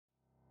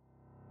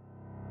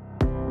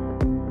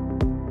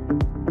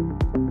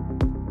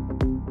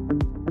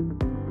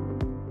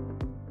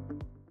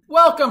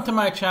Welcome to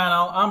my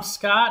channel. I'm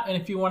Scott, and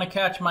if you want to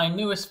catch my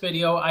newest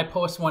video, I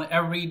post one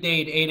every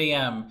day at 8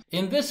 a.m.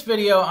 In this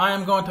video, I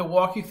am going to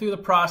walk you through the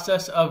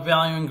process of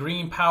valuing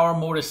GreenPower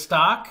Motors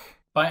stock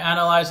by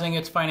analyzing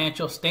its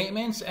financial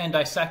statements and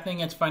dissecting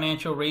its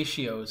financial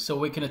ratios so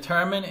we can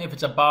determine if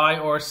it's a buy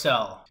or a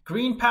sell.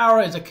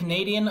 GreenPower is a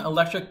Canadian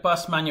electric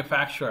bus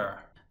manufacturer.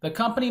 The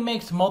company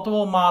makes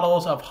multiple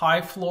models of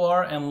high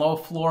floor and low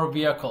floor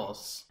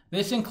vehicles.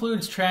 This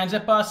includes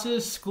transit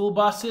buses, school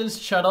buses,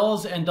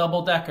 shuttles, and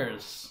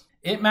double-deckers.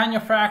 It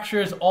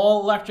manufactures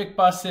all electric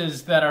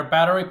buses that are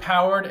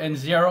battery-powered and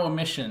zero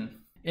emission.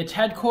 It's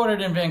headquartered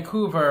in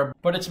Vancouver,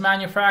 but its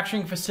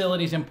manufacturing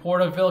facility is in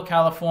Porterville,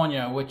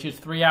 California, which is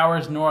 3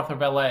 hours north of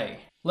LA.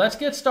 Let's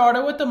get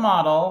started with the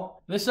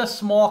model. This is a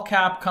small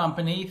cap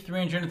company,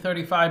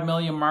 335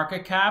 million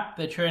market cap.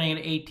 They're trading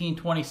at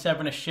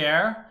 $18.27 a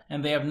share,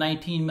 and they have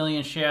 19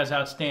 million shares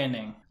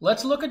outstanding.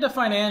 Let's look at the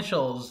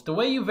financials. The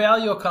way you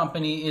value a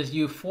company is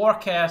you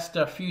forecast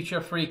the future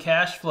free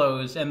cash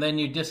flows, and then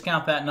you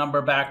discount that number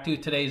back to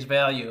today's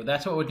value.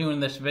 That's what we're doing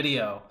in this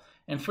video.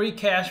 And free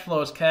cash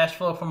flow is cash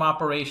flow from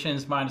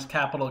operations minus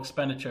capital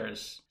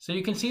expenditures. So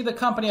you can see the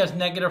company has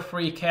negative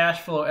free cash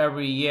flow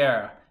every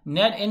year.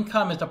 Net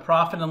income is the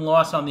profit and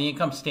loss on the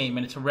income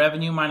statement. It's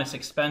revenue minus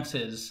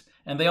expenses.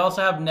 And they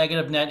also have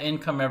negative net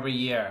income every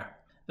year.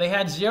 They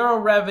had zero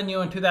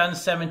revenue in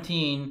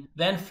 2017,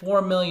 then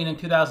 4 million in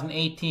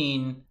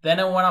 2018, then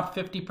it went up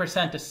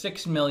 50% to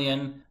 6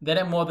 million, then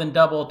it more than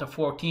doubled to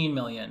 14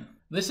 million.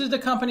 This is the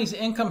company's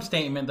income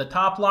statement. The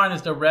top line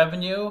is the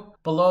revenue.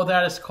 Below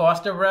that is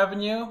cost of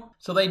revenue.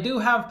 So they do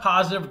have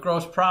positive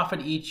gross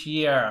profit each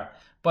year.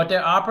 But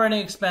their operating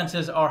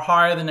expenses are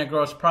higher than their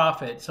gross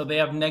profit, so they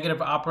have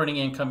negative operating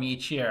income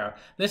each year.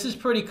 This is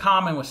pretty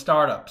common with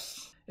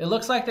startups. It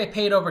looks like they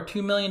paid over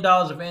 $2 million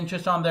of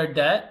interest on their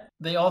debt.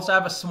 They also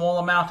have a small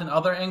amount in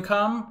other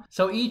income,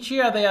 so each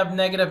year they have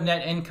negative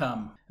net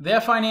income. Their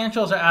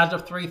financials are as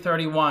of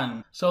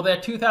 3/31, so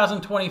their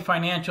 2020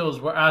 financials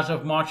were as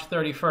of March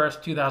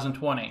 31st,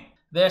 2020.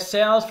 Their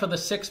sales for the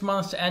 6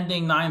 months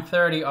ending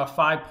 9/30 are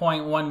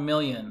 5.1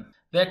 million.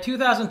 Their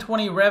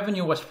 2020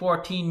 revenue was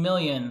 14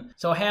 million,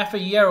 so half a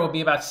year will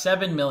be about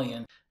 7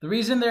 million. The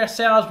reason their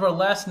sales were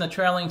less in the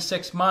trailing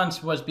 6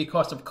 months was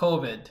because of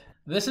COVID.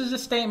 This is a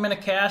statement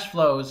of cash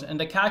flows, and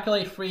to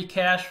calculate free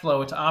cash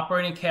flow, it's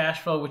operating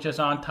cash flow, which is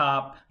on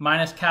top,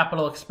 minus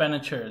capital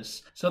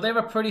expenditures. So they have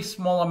a pretty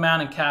small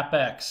amount in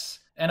CapEx.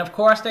 And of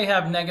course they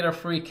have negative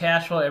free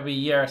cash flow every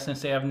year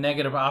since they have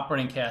negative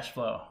operating cash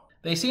flow.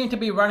 They seem to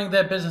be running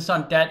their business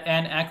on debt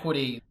and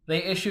equity.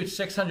 They issued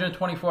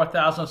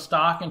 624,000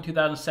 stock in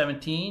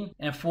 2017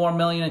 and 4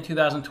 million in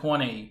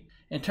 2020.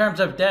 In terms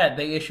of debt,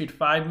 they issued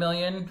 5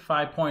 million,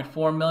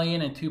 5.4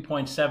 million, and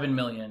 2.7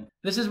 million.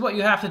 This is what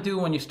you have to do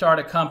when you start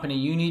a company.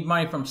 You need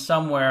money from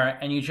somewhere,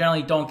 and you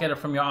generally don't get it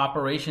from your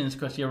operations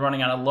because you're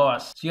running out of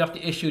loss. So you have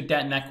to issue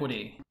debt and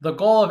equity. The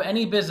goal of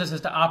any business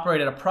is to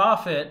operate at a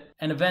profit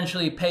and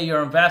eventually pay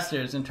your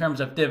investors in terms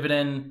of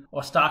dividend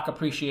or stock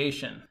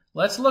appreciation.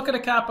 Let's look at a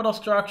capital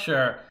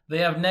structure. They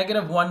have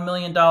negative $1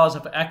 million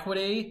of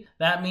equity.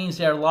 That means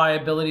their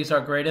liabilities are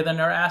greater than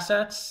their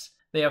assets.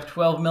 They have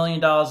 $12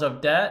 million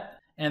of debt,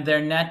 and their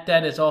net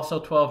debt is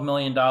also $12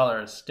 million.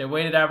 Their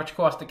weighted average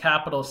cost of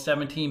capital is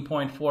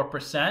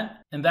 17.4%,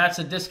 and that's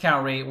a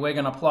discount rate we're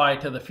going to apply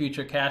to the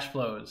future cash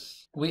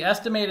flows. We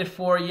estimated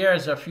 4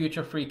 years of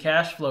future free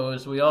cash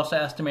flows. We also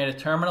estimated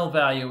terminal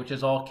value, which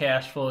is all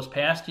cash flows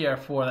past year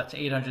 4, that's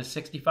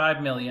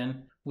 865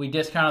 million. We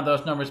discounted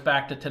those numbers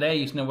back to today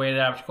using the weighted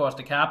average cost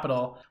of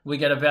capital. We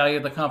get a value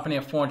of the company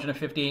of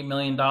 $458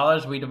 million.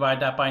 We divide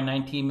that by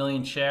 19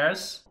 million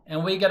shares.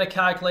 And we get a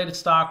calculated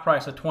stock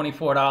price of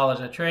 $24.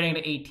 They're trading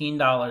at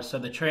 $18, so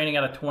they're trading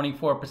at a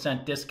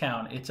 24%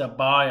 discount. It's a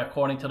buy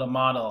according to the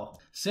model.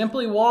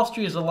 Simply Wall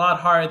Street is a lot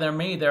higher than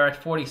me. They're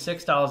at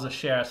 $46 a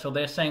share, so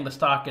they're saying the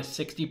stock is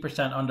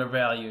 60%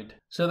 undervalued.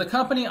 So the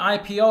company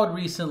IPO'd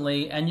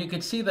recently, and you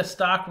could see the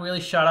stock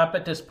really shot up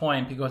at this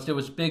point because there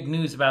was big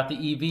news about the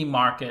EV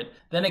market.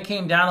 Then it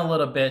came down a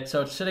little bit,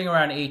 so it's sitting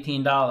around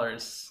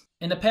 $18.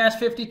 In the past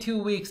 52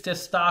 weeks,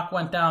 this stock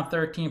went down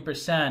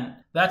 13%.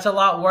 That's a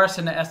lot worse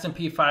than the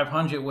S&P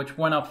 500, which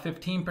went up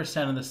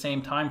 15% in the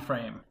same time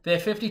frame. Their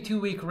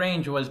 52-week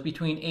range was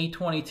between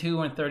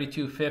 822 and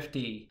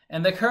 3250.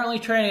 And they're currently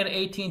trading at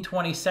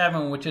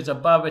 1827, which is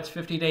above its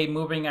 50-day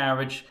moving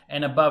average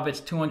and above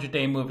its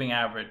 200-day moving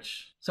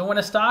average. So when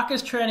a stock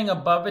is trading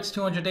above its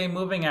 200-day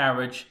moving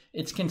average,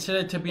 it's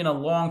considered to be in a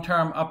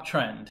long-term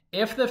uptrend.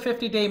 If the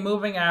 50-day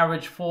moving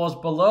average falls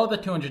below the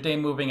 200-day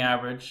moving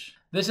average,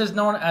 this is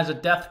known as a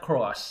death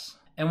cross.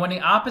 And when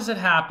the opposite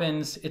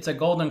happens, it's a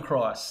golden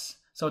cross.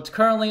 So it's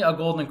currently a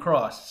golden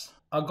cross.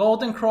 A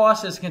golden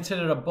cross is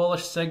considered a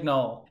bullish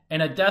signal,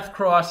 and a death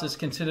cross is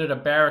considered a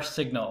bearish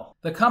signal.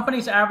 The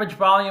company's average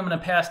volume in the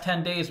past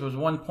 10 days was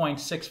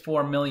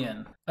 1.64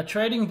 million. A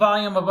trading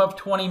volume above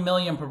 20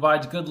 million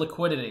provides good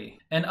liquidity.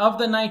 And of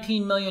the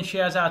 19 million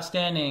shares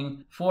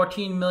outstanding,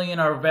 14 million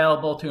are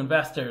available to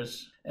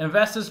investors.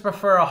 Investors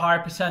prefer a high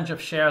percentage of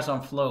shares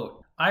on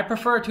float. I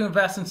prefer to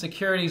invest in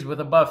securities with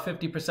above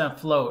 50%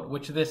 float,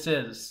 which this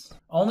is.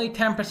 Only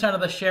 10% of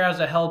the shares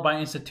are held by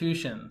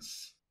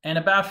institutions, and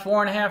about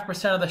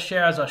 4.5% of the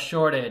shares are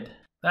shorted.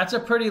 That's a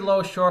pretty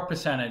low short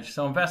percentage,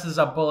 so investors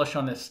are bullish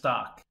on this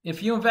stock.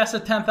 If you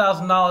invested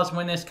 $10,000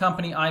 when this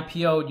company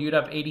IPO'd, you'd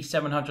have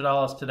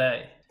 $8,700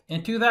 today.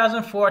 In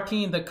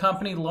 2014, the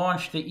company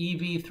launched the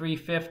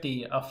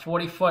EV350, a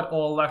 40-foot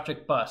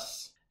all-electric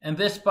bus. And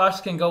this bus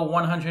can go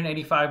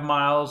 185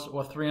 miles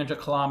or 300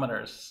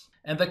 kilometers.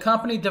 And the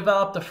company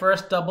developed the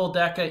first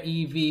double-decker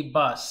EV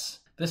bus.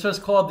 This was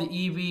called the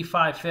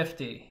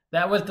EV550.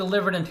 That was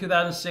delivered in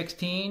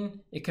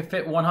 2016. It could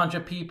fit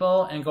 100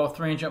 people and go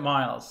 300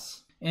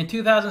 miles. In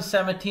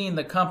 2017,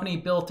 the company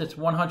built its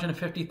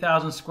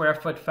 150,000 square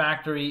foot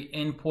factory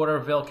in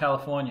Porterville,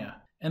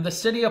 California. And the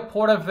city of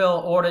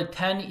Porterville ordered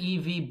 10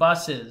 EV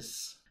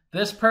buses.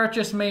 This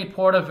purchase made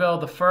Porterville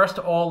the first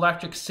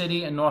all-electric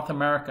city in North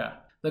America.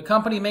 The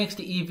company makes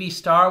the EV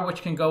Star,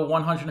 which can go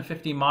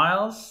 150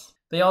 miles.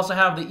 They also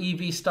have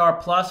the EV Star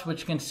Plus,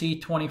 which can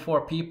seat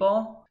 24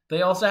 people.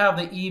 They also have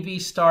the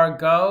EV Star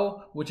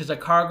Go, which is a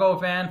cargo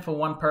van for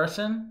one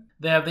person.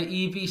 They have the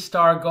EV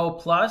Star Go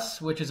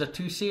Plus, which is a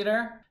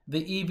two-seater.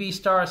 The EV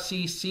Star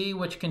CC,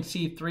 which can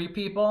seat 3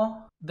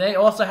 people. They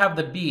also have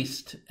the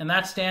Beast, and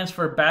that stands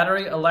for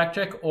Battery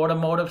Electric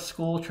Automotive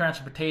School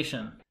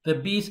Transportation. The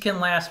Beast can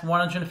last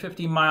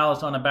 150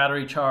 miles on a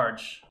battery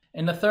charge.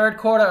 In the third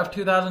quarter of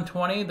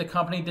 2020, the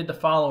company did the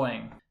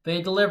following.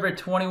 They delivered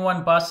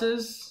 21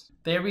 buses.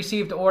 They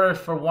received orders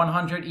for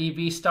 100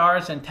 EV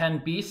Stars and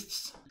 10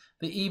 Beasts.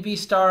 The EV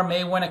Star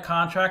may win a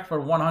contract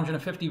for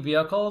 150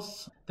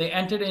 vehicles. They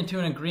entered into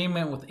an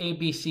agreement with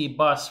ABC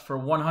Bus for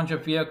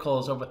 100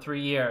 vehicles over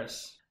 3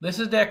 years. This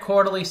is their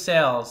quarterly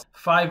sales.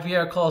 5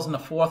 vehicles in the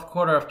fourth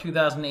quarter of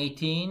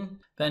 2018,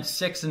 then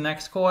 6 the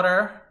next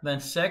quarter,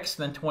 then 6,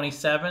 then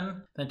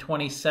 27, then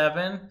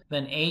 27,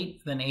 then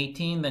 8, then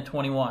 18, then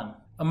 21.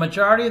 A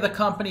majority of the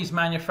company's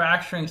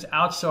manufacturing is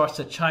outsourced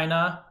to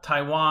China,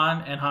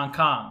 Taiwan, and Hong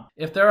Kong.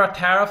 If there are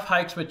tariff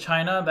hikes with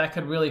China, that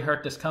could really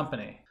hurt this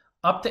company.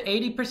 Up to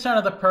 80%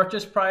 of the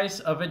purchase price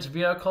of its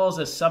vehicles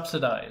is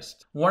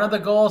subsidized. One of the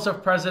goals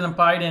of President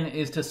Biden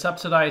is to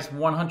subsidize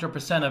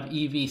 100% of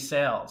EV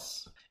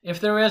sales.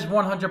 If there is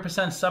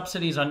 100%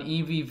 subsidies on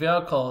EV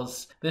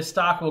vehicles, this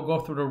stock will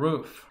go through the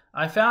roof.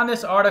 I found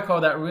this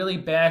article that really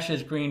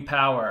bashes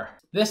GreenPower.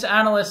 This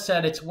analyst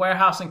said its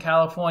warehouse in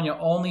California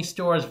only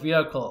stores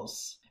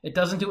vehicles. It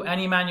doesn't do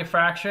any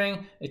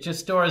manufacturing, it just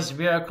stores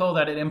vehicle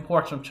that it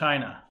imports from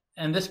China.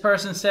 And this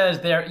person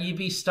says their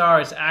EV Star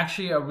is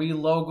actually a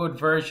relogoed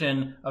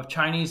version of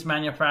Chinese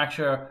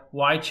manufacturer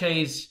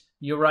Weichai's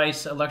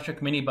Urice electric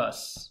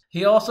minibus.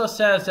 He also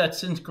says that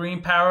since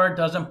GreenPower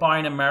doesn't buy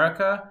in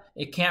America,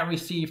 it can't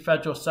receive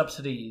federal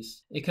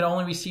subsidies. It can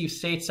only receive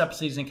state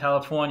subsidies in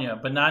California,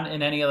 but not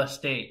in any other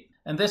state.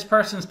 And this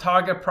person's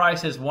target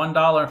price is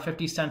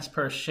 $1.50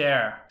 per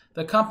share.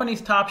 The company's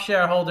top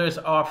shareholders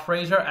are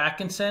Fraser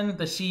Atkinson,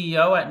 the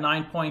CEO, at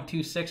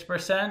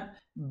 9.26%,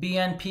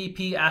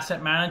 BNPP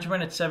Asset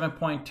Management at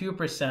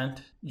 7.2%,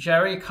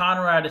 Jerry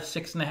Conrad at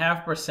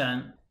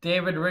 6.5%,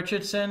 David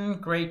Richardson,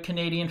 Great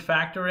Canadian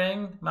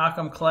Factoring,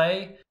 Malcolm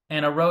Clay,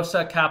 and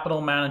Arosa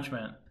Capital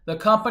Management. The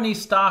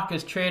company's stock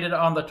is traded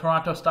on the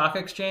Toronto Stock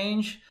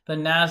Exchange, the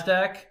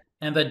Nasdaq,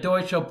 and the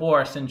Deutsche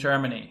Börse in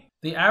Germany.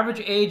 The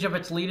average age of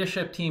its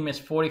leadership team is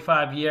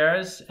 45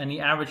 years, and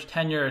the average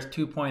tenure is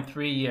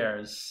 2.3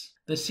 years.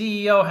 The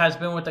CEO has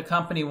been with the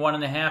company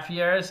 1.5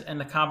 years, and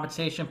the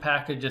compensation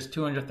package is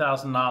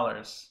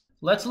 $200,000.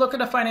 Let's look at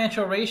the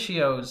financial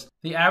ratios.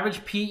 The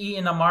average PE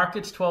in the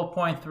market is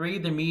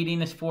 12.3, the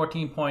median is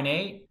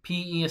 14.8.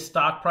 PE is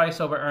stock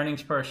price over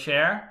earnings per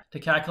share. To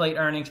calculate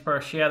earnings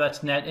per share,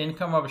 that's net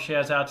income over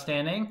shares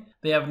outstanding.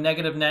 They have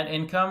negative net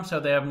income, so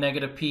they have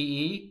negative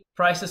PE.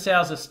 Price to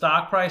sales is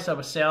stock price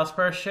over sales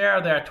per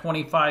share. They're at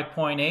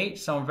 25.8,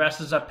 so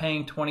investors are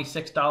paying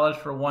 $26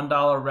 for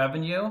 $1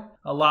 revenue,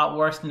 a lot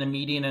worse than the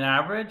median and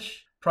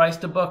average. Price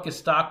to book is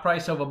stock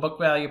price over book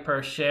value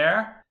per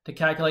share. To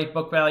calculate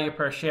book value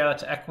per share,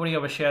 that's equity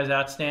over shares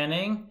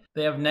outstanding.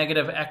 They have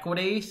negative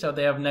equity, so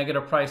they have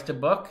negative price to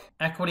book.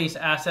 Equity is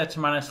assets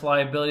minus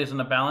liabilities on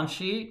the balance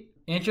sheet.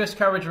 Interest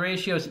coverage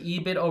ratio is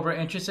EBIT over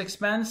interest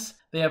expense.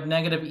 They have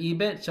negative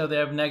EBIT, so they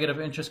have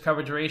negative interest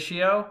coverage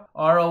ratio.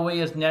 ROE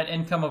is net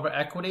income over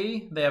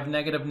equity. They have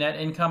negative net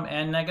income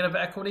and negative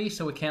equity,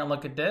 so we can't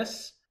look at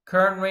this.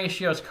 Current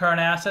ratio is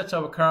current assets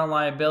over current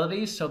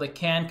liabilities, so they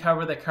can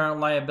cover their current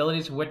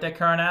liabilities with their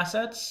current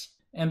assets.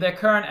 And their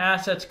current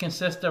assets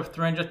consist of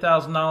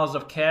 $300,000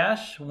 of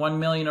cash, $1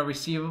 million of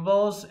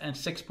receivables, and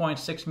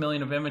 $6.6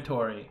 million of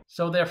inventory.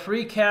 So their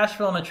free cash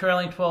flow in the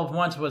trailing 12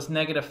 months was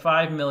negative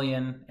 $5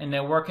 million, and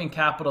their working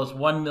capital is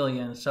 $1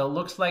 million. So it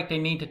looks like they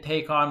need to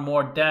take on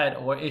more debt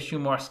or issue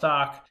more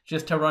stock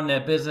just to run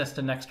their business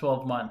the next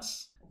 12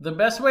 months. The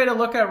best way to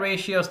look at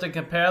ratios to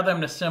compare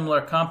them to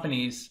similar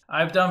companies.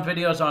 I've done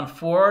videos on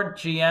Ford,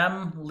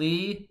 GM,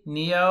 Lee,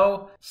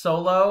 NIO,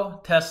 Solo,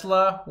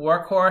 Tesla,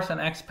 Workhorse, and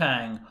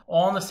XPeng,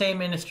 all in the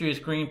same industry as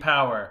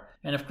GreenPower.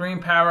 And if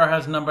GreenPower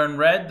has a number in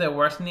red, they're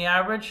worse than the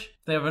average.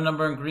 If they have a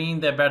number in green,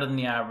 they're better than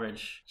the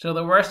average. So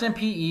they're worse than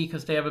PE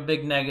because they have a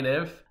big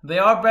negative. They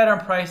are better in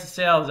price to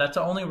sales. That's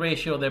the only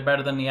ratio they're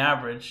better than the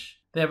average.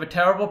 They have a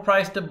terrible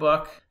price to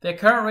book. Their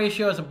current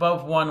ratio is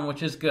above 1,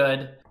 which is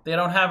good. They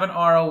don't have an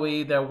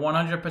ROE, they're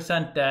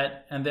 100%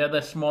 debt, and they're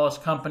the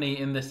smallest company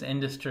in this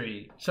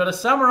industry. So to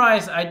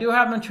summarize, I do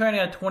have them trading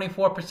at a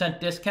 24%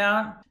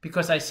 discount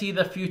because I see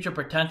the future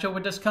potential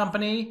with this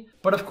company.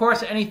 But of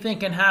course, anything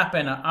can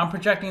happen. I'm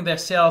projecting their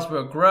sales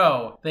will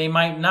grow. They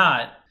might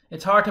not.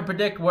 It's hard to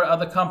predict what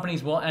other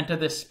companies will enter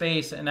this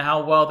space and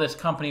how well this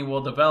company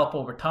will develop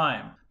over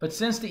time. But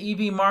since the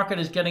EV market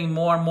is getting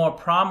more and more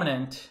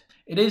prominent,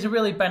 it is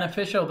really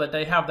beneficial that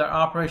they have their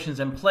operations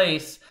in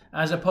place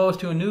as opposed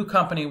to a new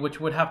company which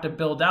would have to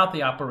build out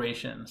the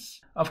operations.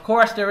 Of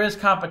course, there is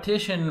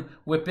competition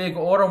with big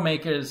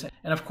automakers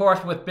and of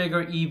course with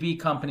bigger EV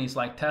companies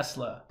like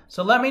Tesla.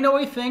 So let me know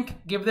what you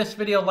think. Give this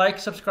video a like,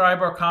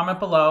 subscribe, or comment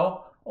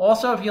below.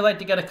 Also, if you'd like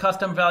to get a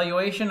custom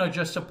valuation or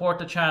just support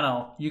the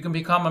channel, you can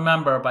become a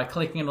member by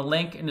clicking the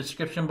link in the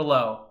description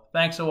below.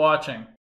 Thanks for watching.